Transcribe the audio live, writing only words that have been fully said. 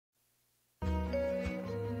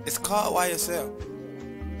It's called YSL.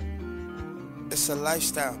 It's a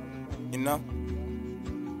lifestyle, you know?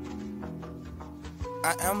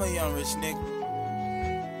 I am a young rich nigga.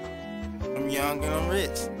 I'm young and I'm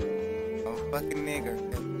rich. I'm a fucking nigga.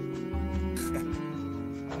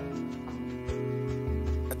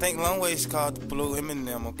 I think Longway is called the Blue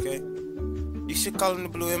Eminem, okay? You should call him the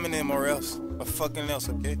Blue Eminem or else. Or fucking else,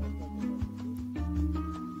 okay?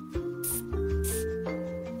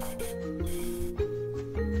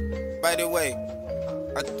 By the way,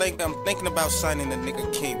 I'm thinking about signing the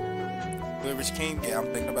nigga King. Rich King? Yeah, I'm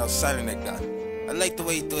thinking about signing that guy. I like the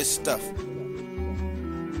way he do his stuff.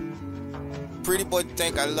 Pretty Boy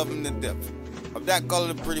Tank, I love him to death. I'm not calling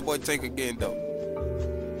him Pretty Boy Tank again though.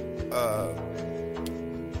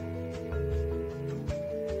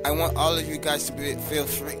 I want all of you guys to feel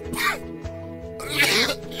free.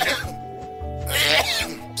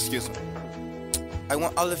 Excuse me. I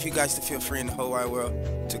want all of you guys to feel free in the whole wide world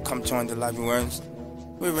to come join the library.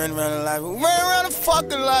 We're running around the library. We're running around the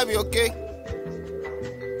fucking library, okay?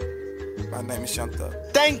 My name is Chantal.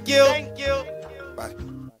 Thank you. Bye.